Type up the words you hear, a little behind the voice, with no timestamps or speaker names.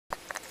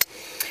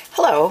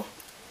Hello,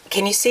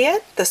 can you see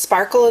it? The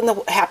sparkle in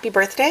the happy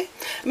birthday?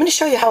 I'm going to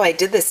show you how I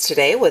did this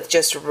today with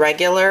just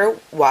regular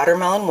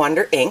Watermelon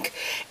Wonder ink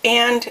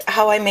and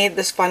how I made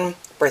this fun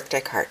birthday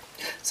card.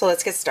 So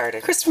let's get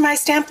started. Chris from My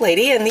Stamp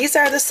Lady, and these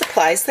are the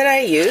supplies that I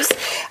use.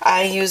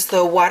 I use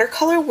the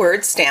watercolor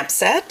word stamp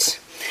set,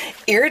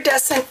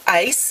 iridescent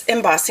ice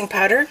embossing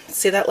powder.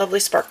 See that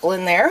lovely sparkle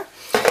in there?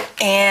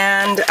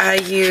 And I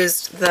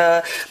used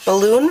the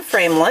balloon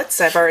framelits.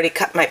 I've already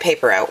cut my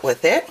paper out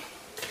with it.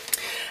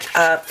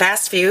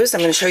 Fast Fuse,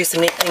 I'm going to show you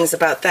some neat things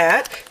about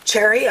that.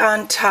 Cherry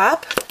on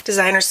Top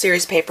Designer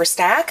Series paper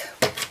stack,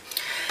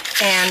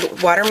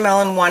 and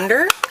Watermelon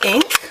Wonder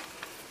ink,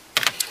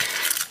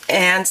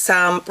 and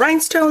some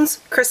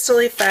rhinestones, crystal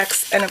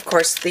effects, and of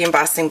course the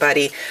embossing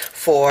buddy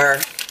to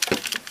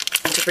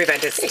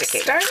prevent it sticking.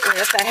 To start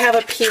with, I have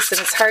a piece,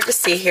 and it's hard to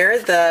see here,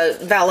 the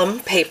vellum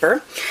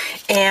paper,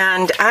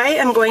 and I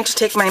am going to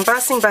take my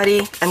embossing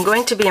buddy. I'm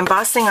going to be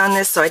embossing on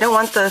this, so I don't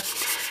want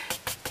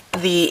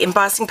the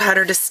embossing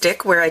powder to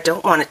stick where I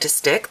don't want it to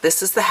stick.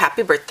 This is the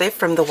happy birthday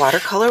from the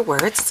watercolor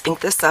words. Let's ink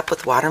this up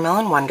with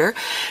Watermelon Wonder.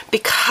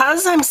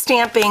 Because I'm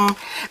stamping,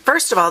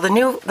 first of all, the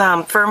new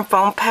firm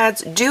foam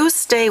pads do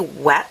stay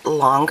wet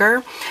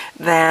longer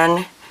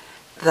than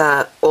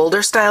the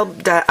older style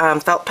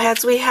felt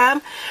pads we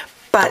have,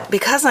 but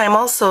because I'm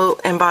also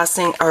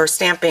embossing or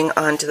stamping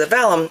onto the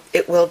vellum,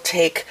 it will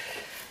take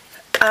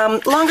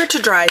longer to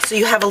dry, so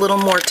you have a little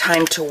more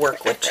time to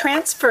work with. I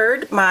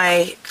transferred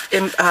my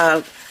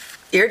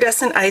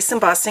iridescent ice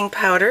embossing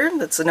powder.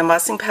 That's an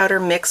embossing powder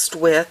mixed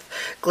with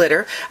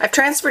glitter. I've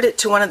transferred it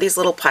to one of these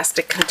little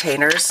plastic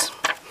containers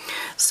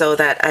so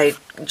that I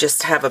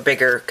just have a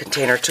bigger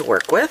container to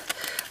work with.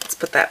 Let's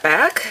put that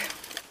back.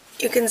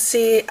 You can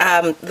see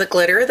the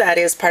glitter that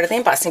is part of the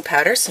embossing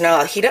powder. So now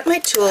I'll heat up my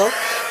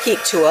heat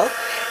tool,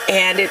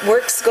 and it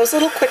goes a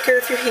little quicker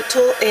if your heat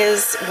tool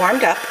is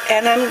warmed up,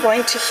 and I'm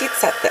going to heat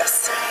set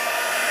this.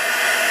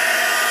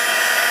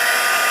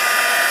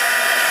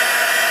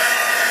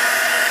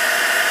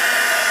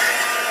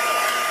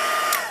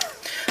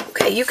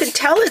 You can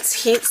tell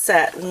it's heat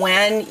set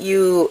when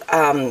you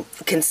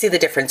can see the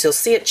difference. You'll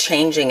see it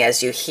changing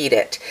as you heat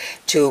it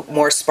to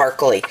more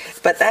sparkly,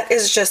 but that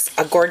is just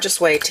a gorgeous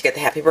way to get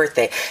the happy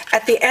birthday.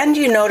 At the end,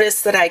 you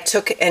notice that I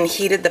took and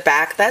heated the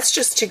back. That's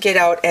just to get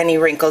out any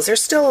wrinkles.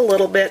 There's still a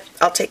little bit.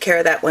 I'll take care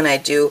of that when I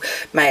do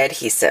my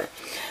adhesive.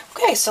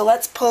 Okay, so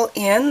let's pull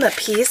in the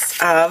piece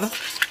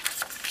of,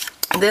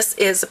 this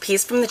is a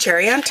piece from the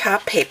Cherry on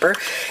Top paper,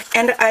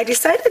 and I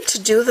decided to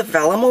do the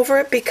vellum over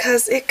it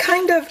because it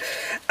kind of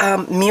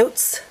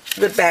mutes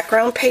the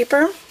background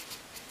paper.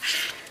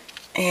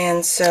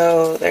 And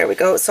so there we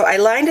go. So I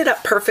lined it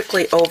up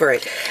perfectly over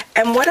it.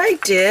 And what I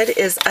did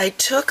is I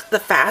took the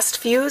Fast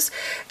Fuse.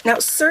 Now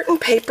certain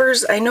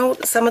papers, I know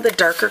some of the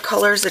darker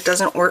colors it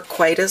doesn't work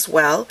quite as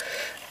well,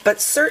 but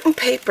certain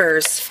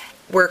papers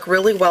work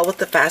really well with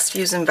the Fast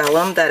Fuse and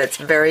vellum that it's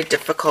very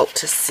difficult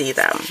to see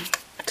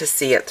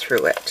it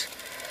through it.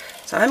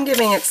 So I'm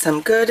giving it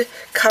some good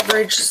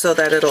coverage so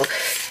that it'll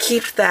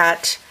keep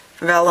that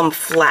vellum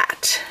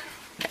flat.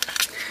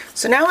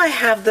 So now I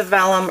have the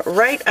vellum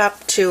right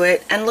up to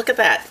it, and look at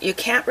that. You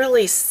can't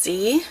really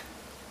see.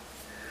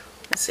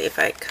 Let's see if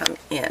I come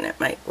in, it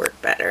might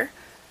work better.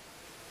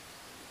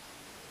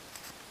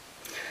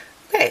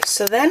 Okay,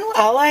 so then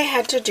all I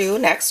had to do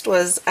next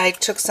was I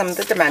took some of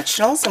the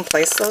dimensionals and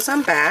placed those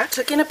on back.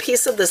 Took in a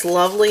piece of this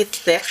lovely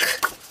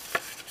thick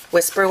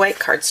Whisper White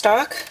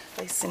cardstock,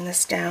 placing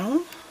this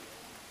down.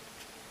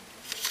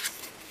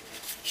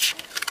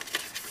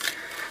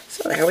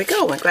 So there we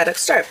go, we've got to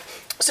start.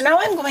 So now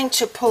I'm going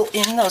to pull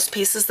in those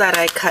pieces that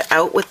I cut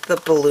out with the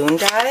balloon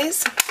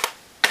dies.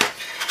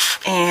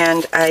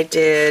 And I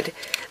did,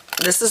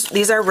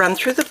 these are run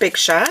through the Big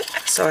Shot.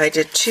 So I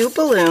did 2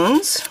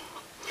 balloons.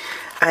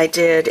 I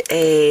did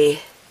a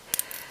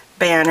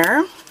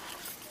banner,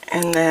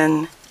 and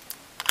then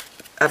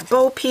a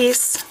bow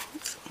piece.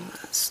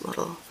 This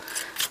little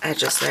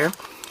edges there,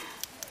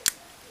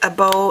 a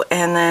bow,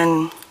 and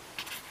then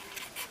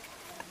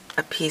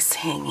a piece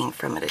hanging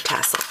from it, a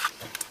tassel.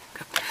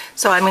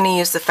 So I'm going to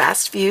use the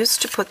Fast Fuse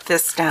to put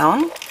this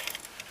down.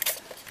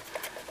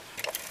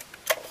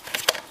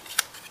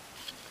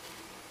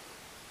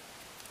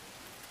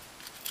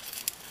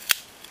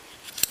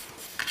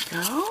 There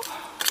we go.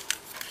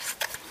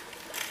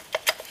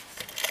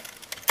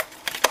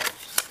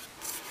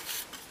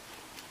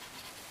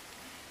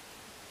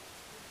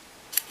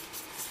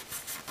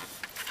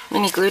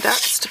 Mini glue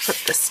dots to put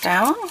this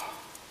down.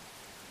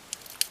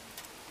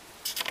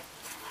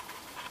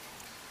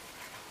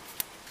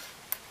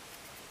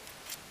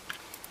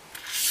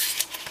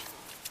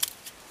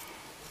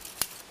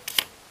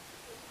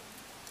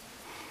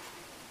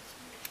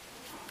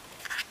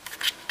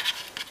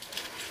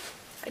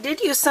 I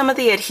did use some of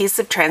the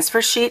adhesive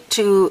transfer sheet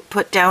to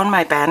put down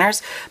my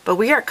banners, but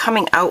we are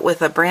coming out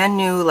with a brand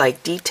new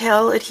like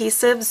detail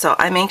adhesive, so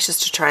I'm anxious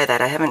to try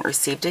that. I haven't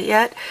received it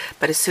yet,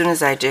 but as soon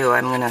as I do,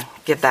 I'm going to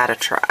give that a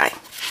try.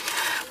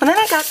 When then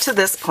I got to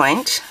this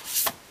point,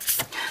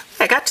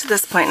 I got to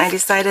this point and I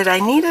decided I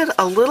needed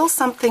a little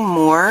something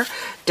more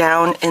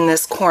down in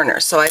this corner.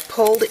 So I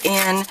pulled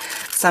in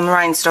some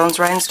rhinestones.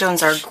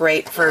 Rhinestones are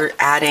great for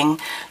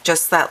adding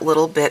just that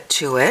little bit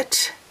to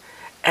it.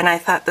 And I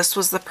thought this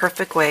was the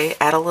perfect way.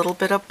 Add a little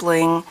bit of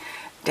bling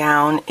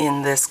down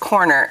in this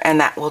corner and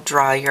that will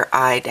draw your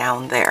eye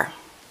down there.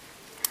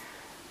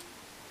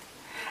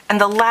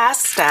 And the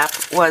last step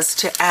was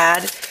to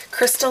add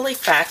crystal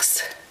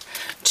effects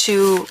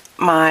to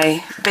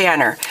my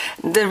banner.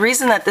 The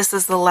reason that this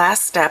is the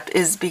last step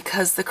is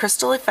because the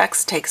crystal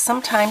effects take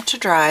some time to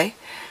dry,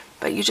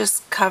 but you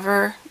just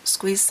cover,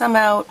 squeeze some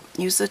out,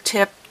 use a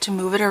tip to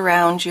move it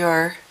around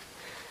your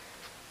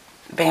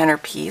banner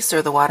piece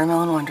or the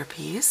Watermelon Wonder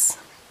piece.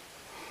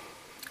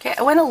 Okay,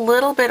 I went a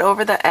little bit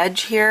over the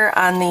edge here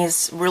on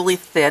these really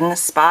thin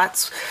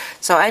spots,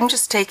 so I'm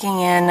just taking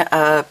in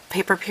a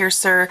paper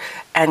piercer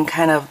and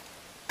kind of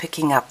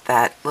picking up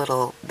that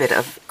little bit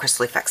of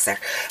crystal effects there.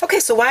 Okay,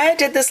 so why I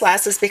did this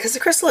last is because the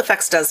crystal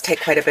effects does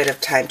take quite a bit of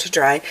time to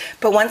dry,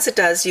 but once it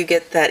does, you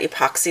get that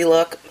epoxy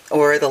look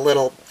or the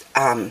little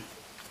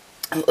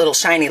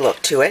shiny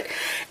look to it,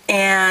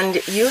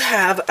 and you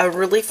have a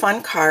really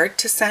fun card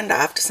to send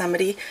off to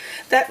somebody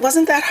that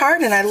wasn't that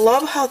hard. And I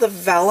love how the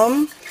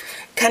vellum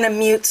kind of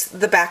mutes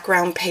the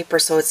background paper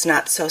so it's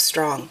not so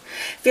strong.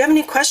 If you have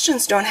any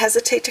questions, don't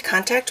hesitate to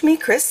contact me,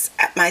 Chris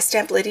at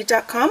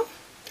mystamplady.com.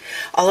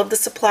 All of the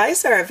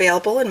supplies are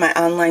available in my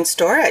online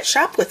store at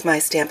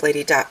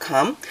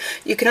shopwithmystamplady.com.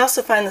 You can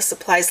also find the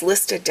supplies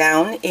listed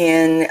down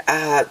in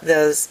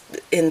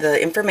the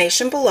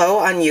information below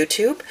on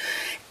YouTube.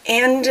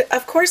 And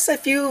of course,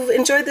 if you've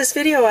enjoyed this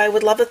video, I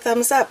would love a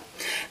thumbs up.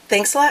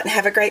 Thanks a lot and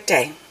have a great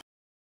day.